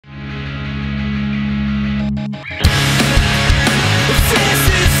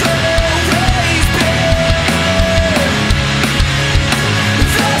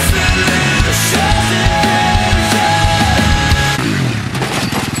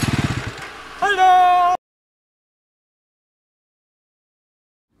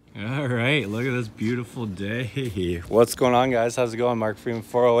right, look at this beautiful day. What's going on, guys? How's it going? Mark Freeman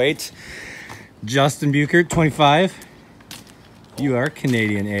 408. Justin Buchert 25. You are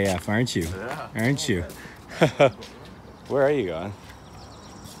Canadian AF, aren't you? Yeah. Aren't you? Where are you going?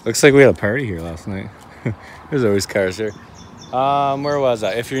 Looks like we had a party here last night. There's always cars here. Where was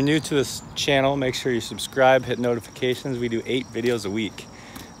I? If you're new to this channel, make sure you subscribe, hit notifications. We do 8 videos a week.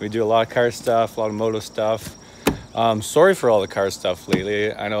 We do a lot of car stuff, a lot of moto stuff. Sorry for all the car stuff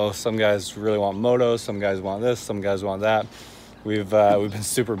lately. I know some guys really want motos, some guys want this, some guys want that. We've been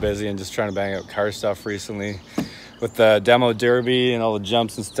super busy and just trying to bang out car stuff recently with the demo derby and all the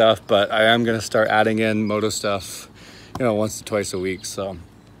jumps and stuff, but I am going to start adding in moto stuff, you know, once to twice a week. So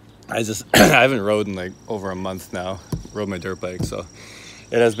I haven't rode in like over a month now, rode my dirt bike, so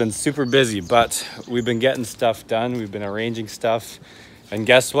it has been super busy, but we've been getting stuff done. We've been arranging stuff, and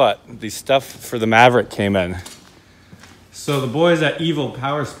guess what? The stuff for the Maverick came in. So the boys at Evil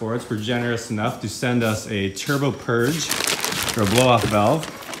Power Sports were generous enough to send us a turbo purge or a blow-off valve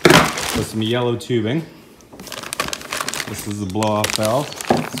with some yellow tubing. This is the blow-off valve.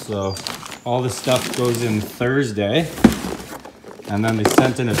 So all this stuff goes in Thursday, and then they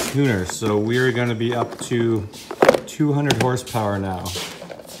sent in a tuner. So we're going to be up to 200 horsepower now.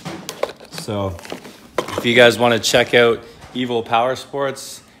 So if you guys want to check out Evil Power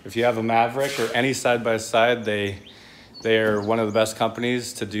Sports, if you have a Maverick or any side-by-side, they're one of the best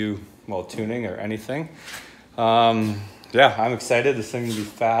companies to do, well, tuning or anything. Yeah, I'm excited. This thing will be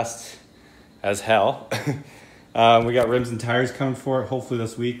fast as hell. We got rims and tires coming for it. Hopefully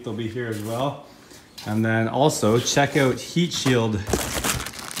this week they'll be here as well. And then also check out Heat Shield,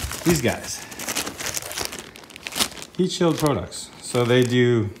 these guys. Heat Shield products. So they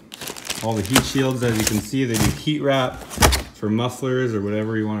do all the heat shields, as you can see. They do heat wrap for mufflers or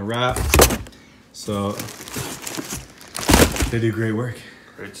whatever you want to wrap. So they do great work.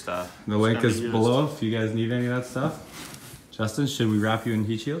 Great stuff. The link is below if you guys need any of that stuff. Justin, should we wrap you in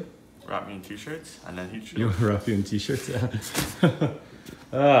heat shield? Wrap me in t-shirts and then heat shield. You want to wrap you in t-shirts?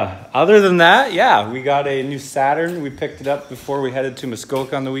 Other than that, yeah, we got a new Saturn. We picked it up before we headed to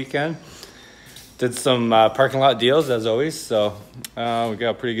Muskoka on the weekend. Did some parking lot deals as always, so we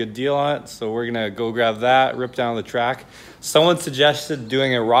got a pretty good deal on it. So we're gonna go grab that, rip down the track. Someone suggested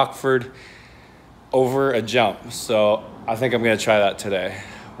doing a Rockford over a jump, so I think I'm gonna try that today.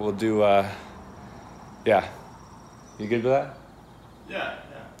 We'll do, yeah. You good with that? Yeah,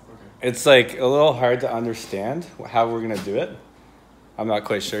 okay. It's like a little hard to understand how we're gonna do it. I'm not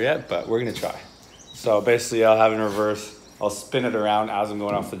quite sure yet, but we're gonna try. So basically I'll have it in reverse. I'll spin it around as I'm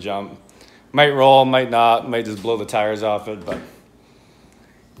going off the jump. Might roll, might not, might just blow the tires off it, but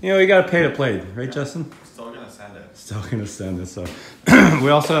you know, you gotta pay to play, right, yeah. Justin? Still gonna send it. Still gonna send it, so. We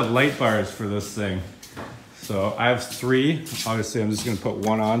also have light bars for this thing. So I have 3. Obviously, I'm just gonna put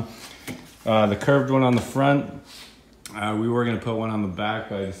one on. The curved one on the front. We were gonna put one on the back,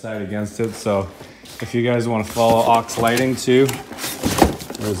 but I decided against it. So if you guys wanna follow Ox Lighting too,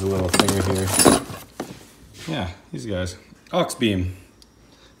 there's a little thing right here. Yeah, these guys, Ox Beam.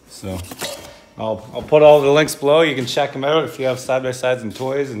 So I'll put all the links below. You can check them out if you have side-by-sides and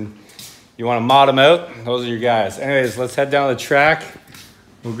toys and you wanna mod them out. Those are your guys. Anyways, let's head down the track.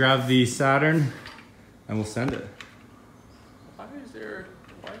 We'll grab the Saturn and we'll send it. Why is there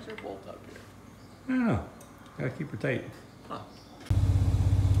bolt up here? I don't know. Gotta keep her tight. Huh.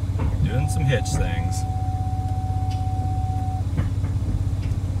 Doing some hitch things.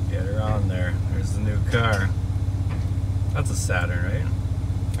 Get her on there. There's the new car. That's a Saturn, right?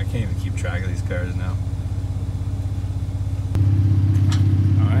 I can't even keep track of these cars now.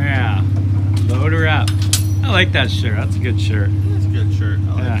 Oh yeah. Load her up. I like that shirt. That's a good shirt. It's a good shirt.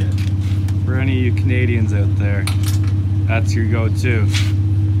 I like it. For any of you Canadians out there, that's your go-to.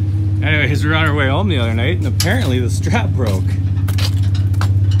 Anyways, we were on our way home the other night, and apparently the strap broke.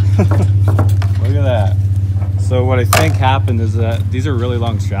 Look at that. So what I think happened is that these are really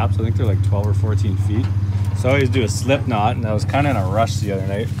long straps. I think they're like 12 or 14 feet. So I always do a slip knot, and I was kind of in a rush the other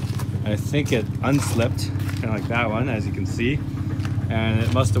night. And I think it unslipped, kind of like that one, as you can see. And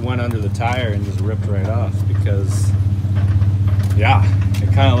it must have went under the tire and just ripped right off because, yeah,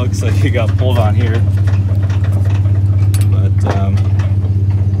 it kind of looks like it got pulled on here. But,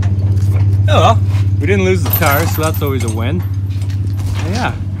 oh well, we didn't lose the car, so that's always a win. And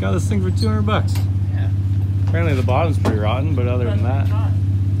yeah, got this thing for 200 bucks. Yeah. Apparently the bottom's pretty rotten, but other than that,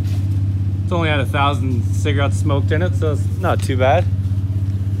 it's only had 1,000 cigarettes smoked in it, so it's not too bad.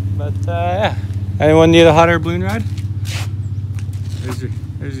 But yeah, anyone need a hot air balloon ride?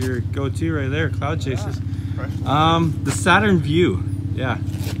 There's your go-to right there, Cloud Chasers. The Saturn View, yeah,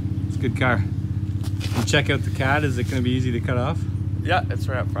 it's a good car. You check out the CAD. Is it going to be easy to cut off? Yeah, it's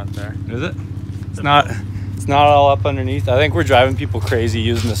right up front there. Is it? It's not all up underneath. I think we're driving people crazy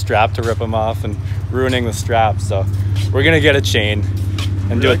using the strap to rip them off and ruining the strap. So we're gonna get a chain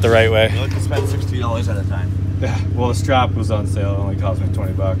and do it the right way. You like to spend $60 at a time. Yeah. Well, the strap was on sale. It only cost me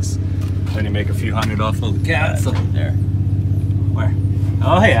 20 bucks. Then you make a few hundred off of the cat. So There. where?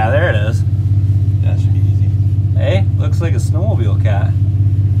 Oh yeah, there it is. That should be easy. Hey, looks like a snowmobile cat.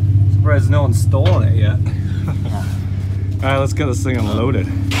 Surprised no one's stolen it yet. All right, let's get this thing unloaded.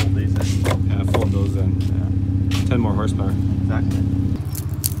 Fold these in. Yeah, fold those in. Yeah. 10 more horsepower. Exactly.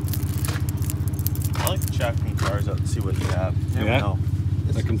 I like to check new cars out and see what you have. You never Yeah. know.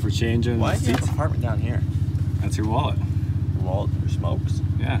 Looking for change in Why the do you have seats. an apartment down here? That's your wallet. Your wallet or smokes?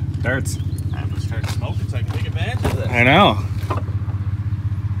 Yeah, darts. I'm gonna start smoking so I can take advantage of this. I know.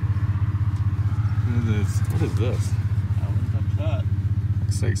 What is this? What is this? I wouldn't touch that.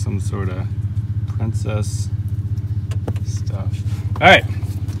 Looks like some sort of princess stuff. All right,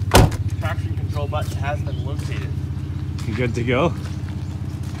 Traction control button has been located. you good to go?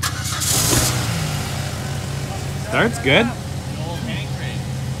 Starts good. The old hand crane.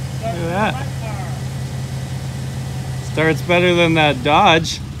 Look at that. Starts better than that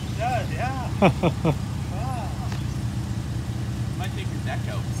Dodge. It does, yeah. Wow. Might take your deck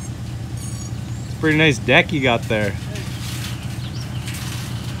out. Pretty nice deck you got there.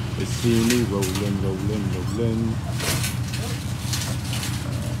 They see me rolling, rolling, rolling.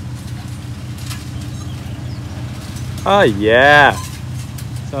 Oh yeah,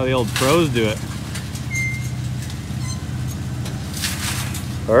 that's how the old pros do it.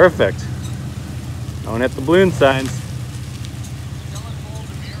 Perfect. Don't hit the balloon signs.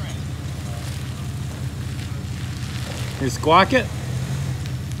 You squawk it?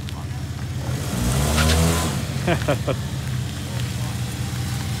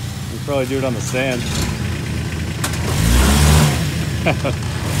 You probably do it on the sand.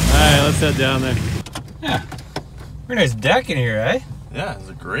 Alright, let's head down there. Yeah. Pretty nice deck in here, eh? Yeah, it's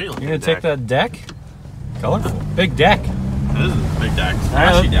a great looking You gonna deck. take that deck? Colorful. Big deck. This is a big deck. It's a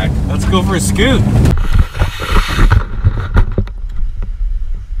Alright, flashy deck. let's go for a scoot.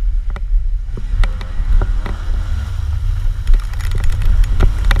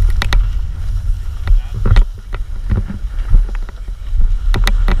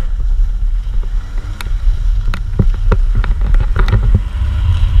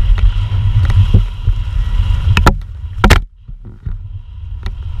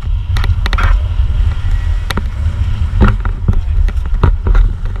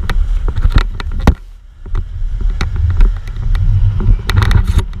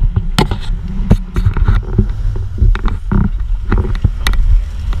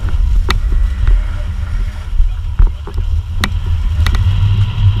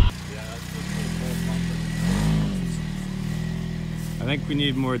 I think we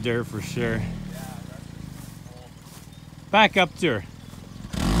need more dirt for sure. Back up to her.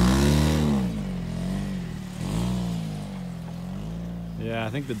 Yeah, I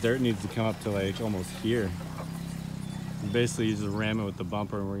think the dirt needs to come up to like almost here. Basically, you just ram it with the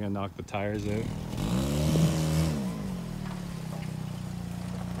bumper and we're gonna knock the tires out.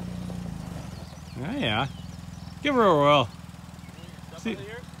 Oh yeah. Give her a whirl. See,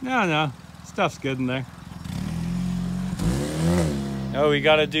 no, stuff's good in there. Oh, we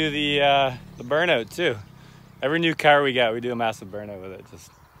gotta do the burnout too. Every new car we get, we do a massive burnout with it.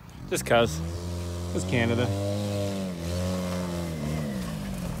 Just cause. It's Canada.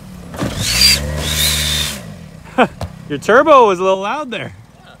 Your turbo was a little loud there.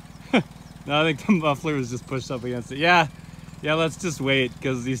 Yeah. No, I think the muffler was just pushed up against it. Yeah, let's just wait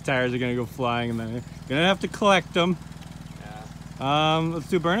because these tires are gonna go flying and then we're gonna have to collect them. Yeah. Let's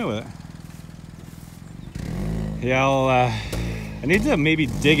do a burnout with it. Yeah, I need to maybe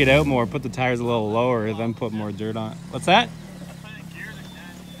dig it out more, put the tires a little lower, then put more dirt on it. What's that?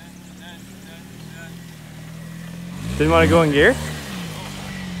 Didn't want to go in gear?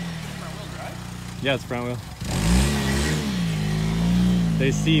 Yeah, it's front wheel.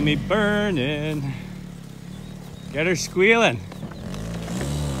 They see me burning. Get her squealing.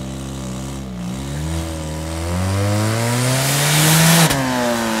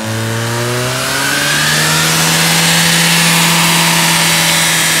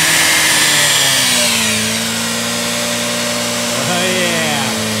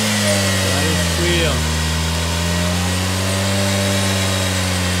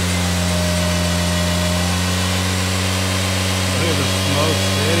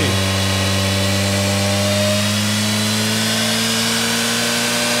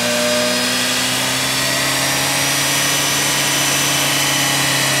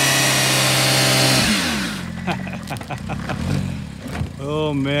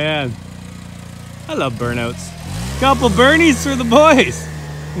 Oh man, I love burnouts. Couple burnies for the boys.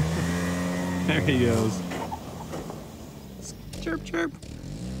 There he goes. Chirp, chirp.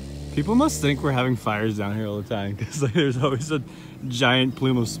 People must think we're having fires down here all the time because like, there's always a giant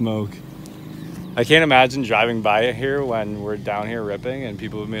plume of smoke. I can't imagine driving by here when we're down here ripping and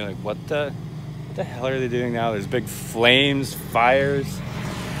people would be like, what the hell are they doing now? There's big flames, fires.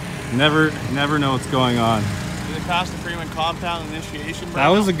 Never know what's going on. Did it pass the Freeman compound initiation burnout? That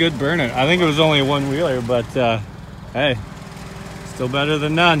was a good burnout. I think it was only a one-wheeler, but hey, still better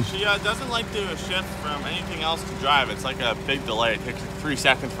than none. She doesn't like to shift from anything else to drive. It's like a big delay. It takes like 3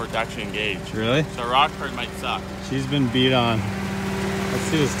 seconds for it to actually engage. Really? So Rockford might suck. She's been beat on. Let's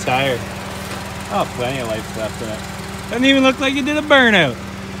see this tire. Oh, plenty of lights left in it. Doesn't even look like it did a burnout.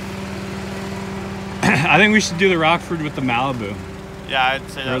 I think we should do the Rockford with the Malibu. Yeah, I'd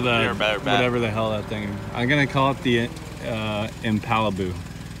say that would be a better bet. Whatever the hell that thing is. I'm gonna call it the Impalabu.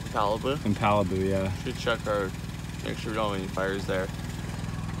 Malibu? Impalabu, yeah. Should check our, make sure we don't have any fires there.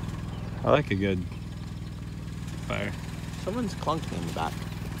 I like a good fire. Someone's clunking in the back.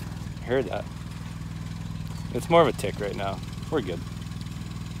 I heard that. It's more of a tick right now. We're good.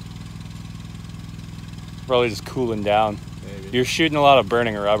 Probably just cooling down. Maybe. You're shooting a lot of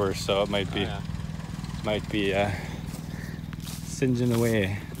burning rubber, so it might be, singeing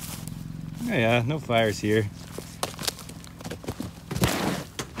away. Oh yeah, no fires here.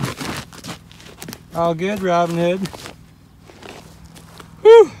 All good, Robin Hood.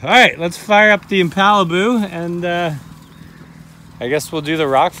 Whew. All right, let's fire up the Impalabu, and I guess we'll do the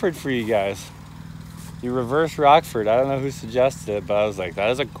Rockford for you guys. You reverse Rockford. I don't know who suggested it, but I was like, that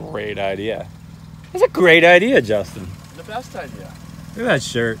is a great idea. That's a great idea, Justin. The best idea. Look at that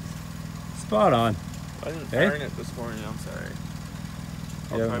shirt. Spot on. I didn't Hey? iron it this morning, I'm sorry.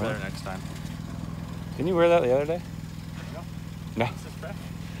 I'll Yeah, try well. better next time. Didn't you wear that the other day? No. This is fresh.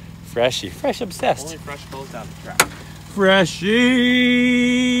 Freshy. Fresh obsessed. Only fresh clothes down the track. Freshy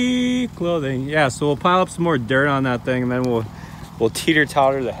clothing. Yeah, so we'll pile up some more dirt on that thing and then we'll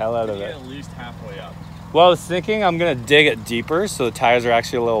teeter-totter the hell out of Get it. at least halfway up. Well, I was thinking I'm gonna dig it deeper so the tires are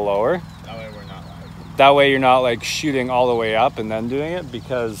actually a little lower. That way we're not live. That way you're not like shooting all the way up and then doing it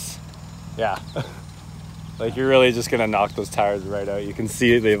because, yeah. Like you're really just gonna knock those tires right out. You can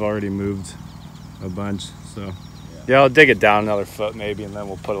see they've already moved a bunch. So yeah, I'll dig it down another foot maybe and then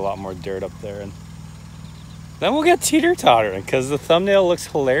we'll put a lot more dirt up there and then we'll get teeter-tottering because the thumbnail looks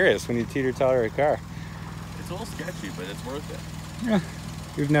hilarious when you teeter-totter a car. It's a little sketchy, but it's worth it. Yeah,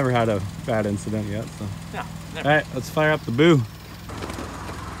 we've never had a bad incident yet, so. No, never. All right, let's fire up the boo.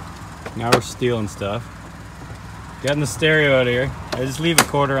 Now we're stealing stuff. Getting the stereo out of here. I just leave a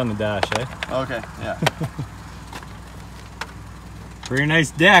quarter on the dash, eh? Okay, yeah. Very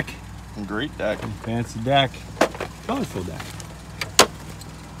nice deck. Great deck. Fancy deck. Colorful deck.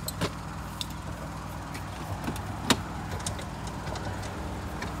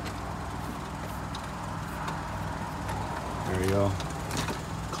 There we go.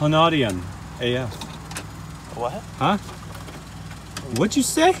 Canadian AF. What? Huh? What'd you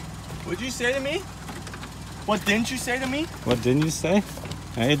say? What'd you say to me? What didn't you say to me? What didn't you say?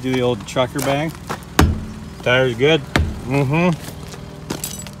 Hey, do the old trucker bang. Tire's good. Mm-hmm.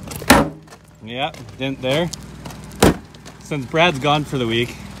 Yeah, dent there. Since Brad's gone for the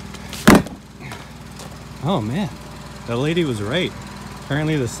week. Oh man, that lady was right.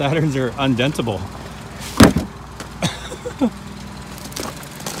 Apparently the Saturns are undentable.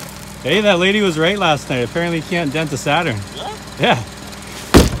 Hey, that lady was right last night. Apparently you can't dent a Saturn. Really? Yeah.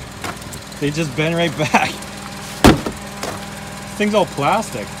 They just bend right back. This thing's all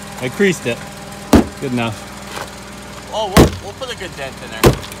plastic. I creased it. Good enough. Oh, we'll put a good dent in there.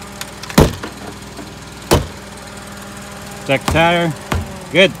 Check tire.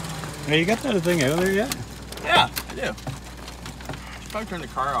 Good. Hey, you got that thing out there yet? Yeah, I do. Should probably turn the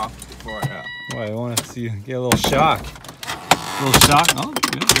car off before I Boy, I want to see you get a little shock. A little shock. Oh,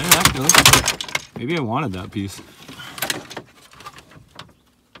 good. There, actually. Maybe I wanted that piece.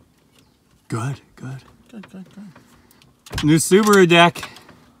 Good, good. Good. New Subaru deck.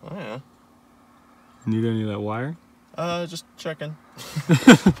 Oh, yeah. Need any of that wire? Just checking.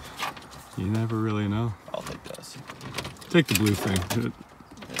 You never really know. I'll take this. Take the blue thing.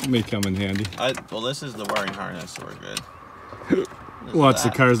 It may come in handy. Well, this is the wiring harness, so we're good. Watch, the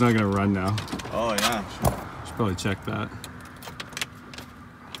car's not going to run now. Oh, yeah. Sure. Should probably check that.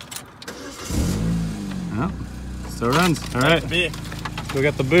 Oh, still runs. All right. Still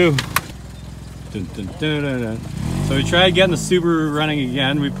got the boo. Dun, dun, dun, dun, dun. So we tried getting the Subaru running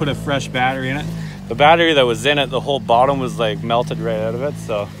again. We put a fresh battery in it. The battery that was in it, the whole bottom was like melted right out of it.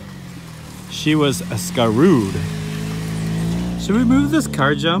 So she was screwed. Should we move this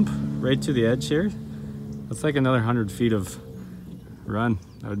car jump right to the edge here? That's like another 100 feet of run.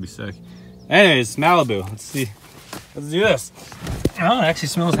 That would be sick. Anyways, Malibu. Let's see. Let's do this. Oh, it actually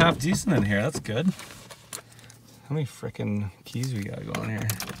smells half decent in here. That's good. How many frickin' keys we got going here?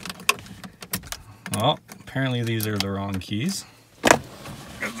 Well, apparently these are the wrong keys.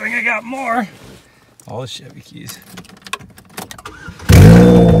 Good thing I got more. All the Chevy keys.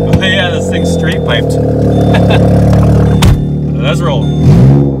 Oh yeah, this thing's straight piped. Let's roll.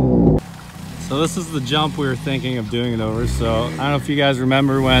 So this is the jump we were thinking of doing it over. So I don't know if you guys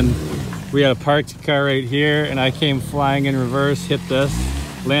remember when we had a parked car right here and I came flying in reverse, hit this,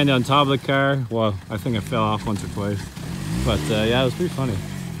 landed on top of the car. Well, I think I fell off once or twice. But yeah, it was pretty funny.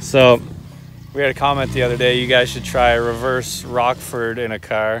 So we had a comment the other day, you guys should try a reverse Rockford in a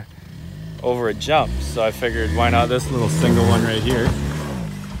car over a jump. So I figured, why not this little single one right here?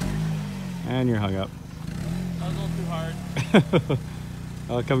 And you're hung up. That was a little too hard.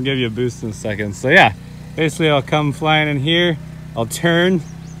 I'll come give you a boost in a second. So yeah, basically I'll come flying in here, I'll turn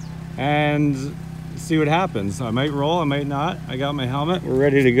and see what happens. I might roll, I might not. I got my helmet, we're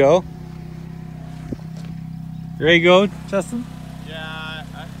ready to go. You ready to go, Justin? Yeah,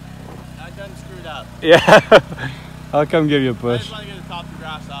 I done screwed up. Yeah, I'll come give you a push. I just want to get the top of the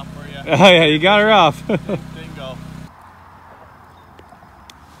grass off for you. Oh yeah, you got her off. Bingo.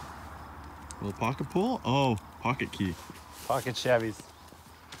 Little pocket pull? Oh, pocket key. Pocket Chevys.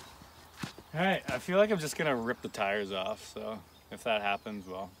 All right, I feel like I'm just gonna rip the tires off. So if that happens,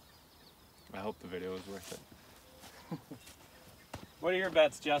 well, I hope the video is worth it. What are your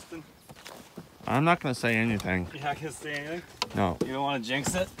bets, Justin? I'm not gonna say anything. You're not gonna say anything? No. You don't want to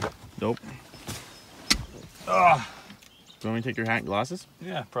jinx it? Nope. Ugh. Do you want me to take your hat and glasses?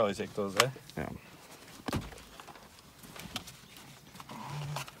 Yeah, probably take those, eh? Yeah.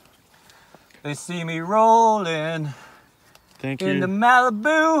 They see me rolling Thank in you. the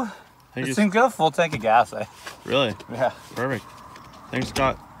Malibu. Thank This you. thing's got a full tank of gas, eh? Really? Yeah. Perfect. Thanks,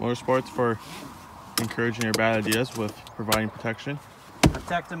 Scott Motorsports, for encouraging your bad ideas with providing protection.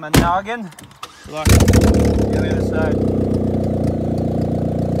 Protecting my noggin. Good luck. Get on the other side.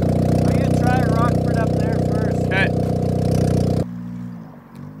 I'm gonna try Rockford up there first. Okay.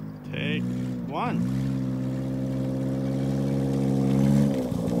 Take one.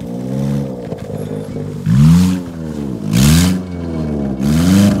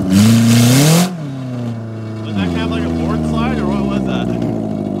 Was that kind of like a board slide or what was that?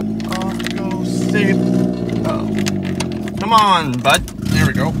 Oh, go save. Oh. Come on, bud. There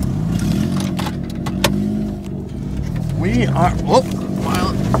we go. We are. Whoop.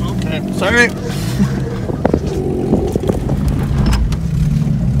 Okay. Sorry.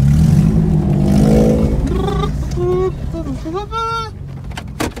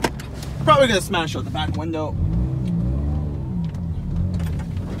 Probably gonna smash out the back window.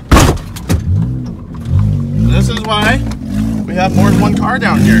 This is why we have more than one car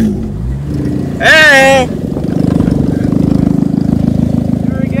down here. Hey!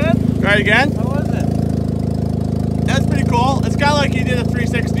 Do it again? Try it again? How was it? That's pretty cool. It's kind of like you did a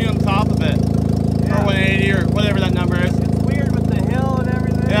 360 on top of it. Yeah. Or 180 or whatever that number is. It's weird with the hill and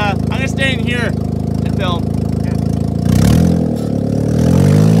everything. Yeah, I'm gonna stay in here and film.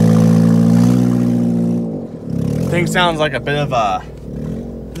 Thing sounds like a bit of a.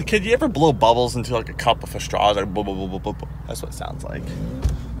 Kid, you ever blow bubbles into like a cup with a straw? It's like blah, blah, blah, blah, blah, blah. That's what it sounds like.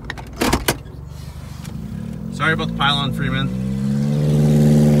 Sorry about the pylon, Freeman.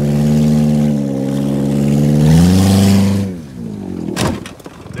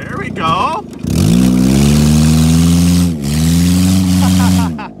 There we go.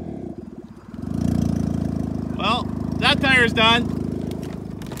 Well, that tire's done.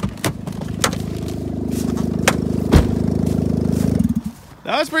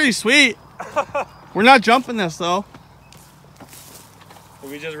 That was pretty sweet. We're not jumping this though. Did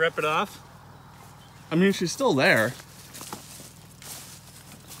we just rip it off? I mean, she's still there.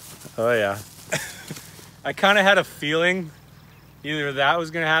 Oh yeah. I kind of had a feeling either that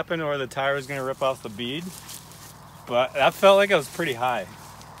was gonna happen or the tire was gonna rip off the bead. But that felt like it was pretty high.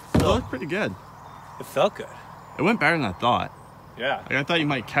 It looked pretty good. It felt good. It went better than I thought. Yeah. Like, I thought you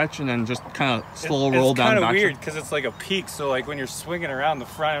might catch and then just kind of slow roll down. It's kind of back. weird because it's like a peak. So like when you're swinging around, the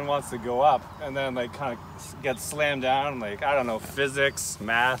front end wants to go up and then like kind of gets slammed down. Like, I don't know, physics,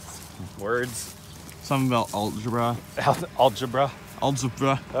 math, words. Something about algebra. Algebra.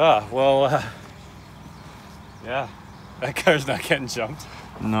 Algebra. Ah, well, yeah. That car's not getting jumped.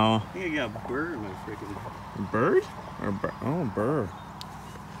 No. I think I got a bird in my freaking... Bird? Or bird.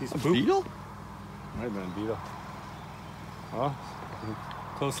 He's A beetle? Might have been a beetle. Well,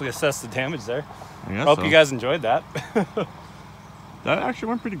 closely assess the damage there. I guess Hope so. you guys enjoyed that. That actually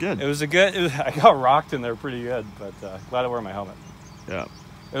went pretty good. It was a good. I got rocked in there pretty good, but glad I wore my helmet. Yeah.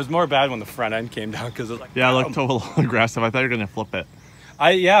 It was more bad when the front end came down because it was like. Yeah, it looked a little aggressive. I thought you were gonna flip it.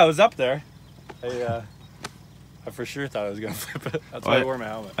 Yeah, I was up there. I for sure thought I was gonna flip it. That's why I wore my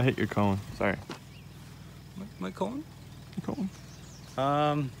helmet. I hit your cone. Sorry. My cone? Your cone.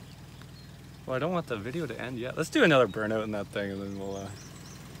 Well, I don't want the video to end yet. Let's do another burnout in that thing, and then we'll.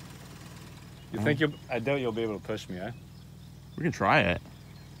 You think you'll? I doubt you'll be able to push me, eh? We can try it.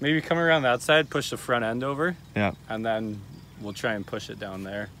 Maybe come around that side, push the front end over. Yeah. And then we'll try and push it down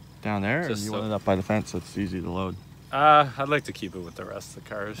there. Down there, Just or you so- want it up by the fence so it's easy to load? I'd like to keep it with the rest of the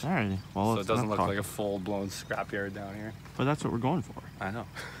cars. All right. Well, So it doesn't look like a full-blown scrapyard down here. But that's what we're going for. I know.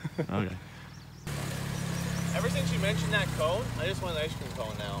 Okay. Ever since you mentioned that cone, I just want an ice cream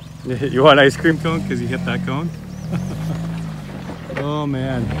cone now. You want ice cream cone because you hit that cone? Oh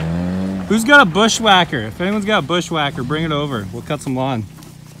man. Who's got a bushwhacker? If anyone's got a bushwhacker, bring it over. We'll cut some lawn.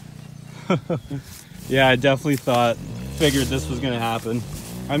 Yeah, I definitely figured this was gonna happen.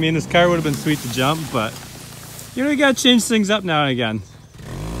 I mean, this car would have been sweet to jump, but you know, you gotta change things up now and again.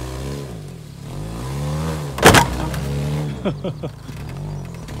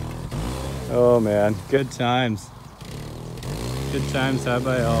 Oh man, good times. Good times had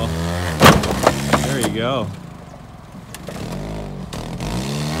by all. There you go.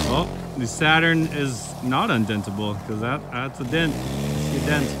 Oh, the Saturn is not undentable because that's a dent. See a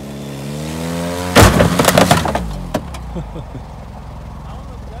dent.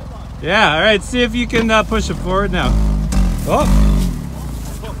 Yeah, all right, see if you can push it forward now. Oh!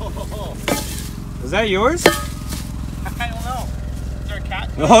 Is that yours? I don't know. Is there a cat?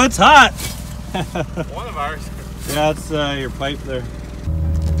 Oh, it's hot! One of ours. Yeah, that's your pipe there.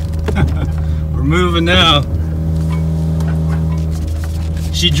 We're moving now.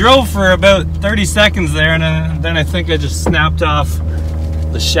 She drove for about 30 seconds there, and then I think I just snapped off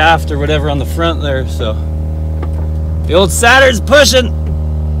the shaft or whatever on the front there, so. The old Saturn's pushing!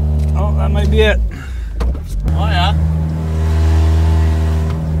 Oh, that might be it. Oh yeah.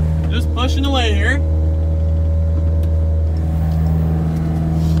 Just pushing away here.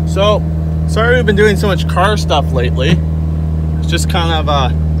 So, sorry we've been doing so much car stuff lately. It's just kind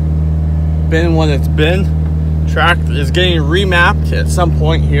of been what it's been. Track is getting remapped at some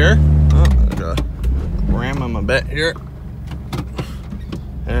point here. Oh, I gotta ram him a bit here.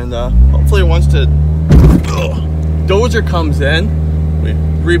 And hopefully once the dozer comes in, we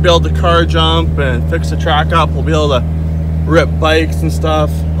rebuild the car jump and fix the track up, we'll be able to rip bikes and stuff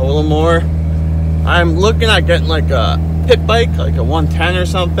a little more. I'm looking at getting like a pit bike, like a 110 or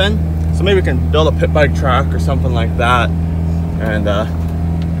something. So maybe we can build a pit bike track or something like that. And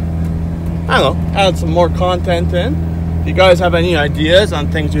I don't know, add some more content in. If you guys have any ideas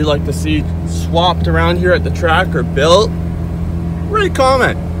on things you'd like to see swapped around here at the track or built, really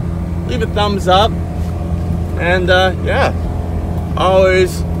comment. Leave a thumbs up. And yeah,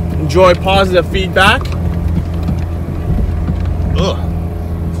 always enjoy positive feedback. Ugh,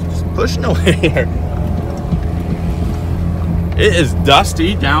 just pushing away here. It is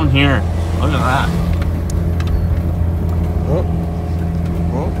dusty down here. Look at that.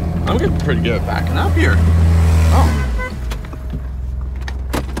 Oh, I'm getting pretty good at backing up here.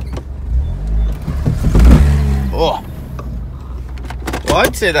 Oh. Well,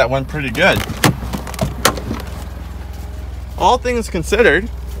 I'd say that went pretty good. All things considered,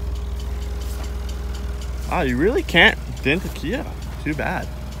 you really can't dent a Kia. Too bad.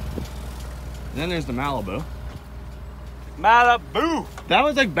 And then there's the Malibu. Malibu! That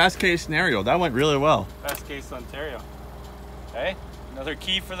was like best case scenario. That went really well. Best case Ontario. Hey, another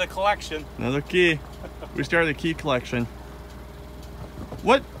key for the collection. Another key. We started a key collection.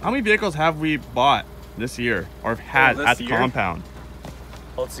 How many vehicles have we bought this year or had at the compound?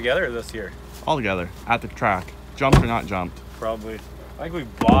 All together or this year? All together at the track. Jumped or not jumped? Probably. I think we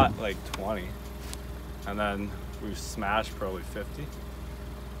bought like 20. And then we've smashed probably 50.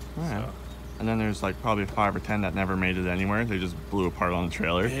 All right. So. And then there's like probably 5 or 10 that never made it anywhere. They just blew apart on the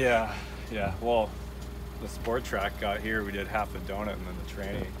trailer. Yeah. Well, the sport track got here. We did half a donut and then the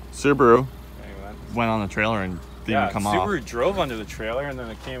tranny. Subaru Anyway. went on the trailer and didn't even come off. Subaru drove under the trailer and then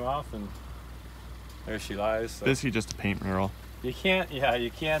it came off and there she lies. So. Basically just a paint mural. You can't,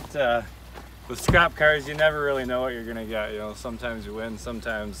 with scrap cars, you never really know what you're gonna get. You know, sometimes you win,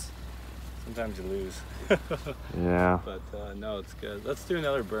 sometimes you lose. Yeah. But no, it's good. Let's do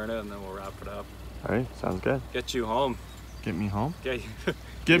another burnout and then we'll wrap it up. All right, sounds good. Get you home. Get me home? Get you.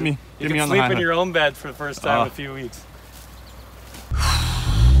 Get me You on can the sleep in your own bed for the first time in a Oh. few weeks.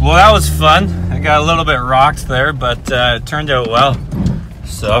 Well, that was fun. I got a little bit rocked there, but it turned out well.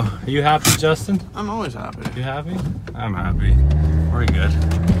 So, are you happy, Justin? I'm always happy. You happy? I'm happy. We're good.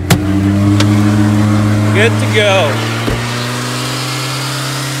 Good to go.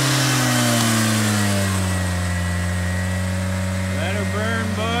 Let her burn,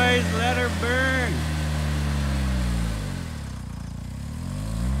 boys. Let her burn.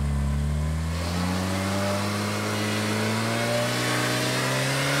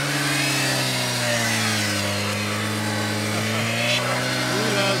 Who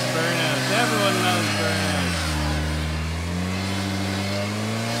loves burnouts? Everyone loves burnouts.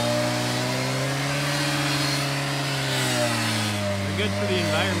 They're good for the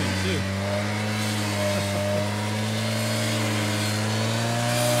environment too.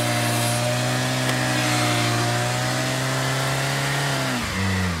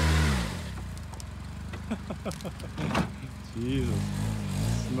 Jesus.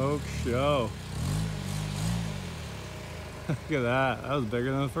 Smoke show. Look at that. That was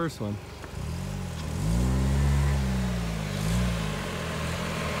bigger than the first one.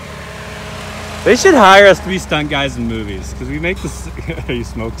 They should hire us to be stunt guys in movies because we make the. Are you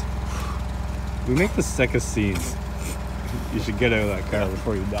smoked? We make the sickest scenes. You should get out of that car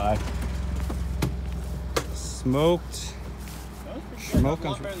before you die. Smoked. Smoke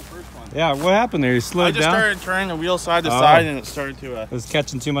on. Yeah, what happened there? You slowed down? I just started turning the wheel side to side and it started to... It was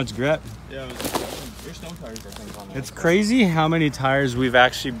catching too much grip. Yeah, there's snow tires, I think, on there. It's crazy how many tires we've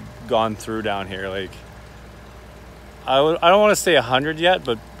actually gone through down here. Like, I don't want to say 100 yet,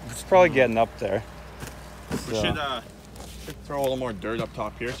 but it's probably getting up there. We should throw a little more dirt up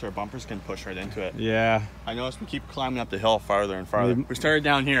top here so our bumpers can push right into it. Yeah. I noticed we keep climbing up the hill farther and farther. We started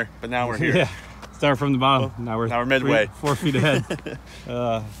down here, but now we're here. Yeah. Start from the bottom. Now we're midway. 4 feet ahead.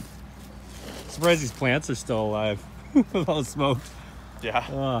 Surprised these plants are still alive with all the smoke.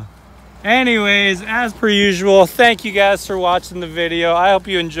 Yeah. Anyways, as per usual, thank you guys for watching the video. I hope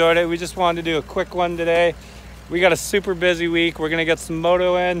you enjoyed it. We just wanted to do a quick one today. We got a super busy week. We're gonna get some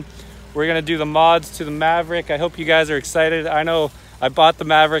moto in. We're gonna do the mods to the Maverick. I hope you guys are excited. I know I bought the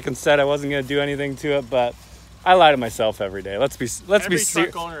Maverick and said I wasn't gonna do anything to it, but I lie to myself every day. Let's be every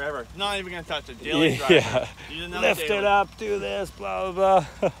truck owner ever. Not even gonna touch it. Daily driver. Yeah. Lift it up, do this, blah blah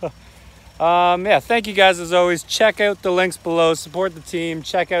blah. Yeah, thank you guys as always. Check out the links below. Support the team.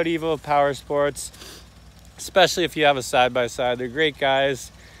 Check out Evo Power Sports, especially if you have a side-by-side. They're great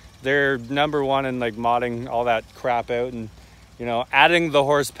guys. They're #1 in like modding all that crap out and, you know, adding the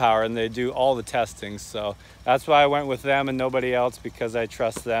horsepower, and they do all the testing. So that's why I went with them and nobody else, because I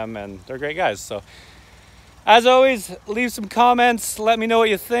trust them and they're great guys. So as always, leave some comments. Let me know what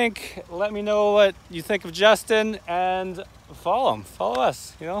you think. Let me know what you think of Justin, and follow him. Follow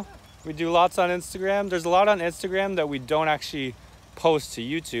us, you know. We do lots on Instagram. There's a lot on Instagram that we don't actually post to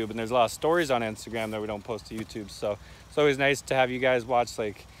YouTube, and there's a lot of stories on Instagram that we don't post to YouTube. So it's always nice to have you guys watch,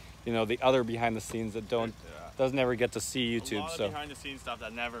 like, you know, the other behind the scenes that doesn't ever get to see YouTube. A lot of behind the scenes stuff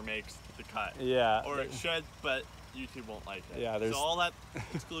that never makes the cut. Yeah. Or it should, but YouTube won't like it. Yeah, so all that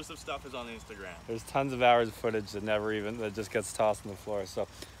exclusive stuff is on Instagram. There's tons of hours of footage that just gets tossed on the floor. So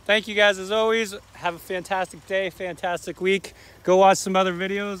thank you guys as always. Have a fantastic day, fantastic week. Go watch some other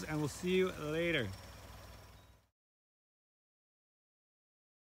videos, and we'll see you later.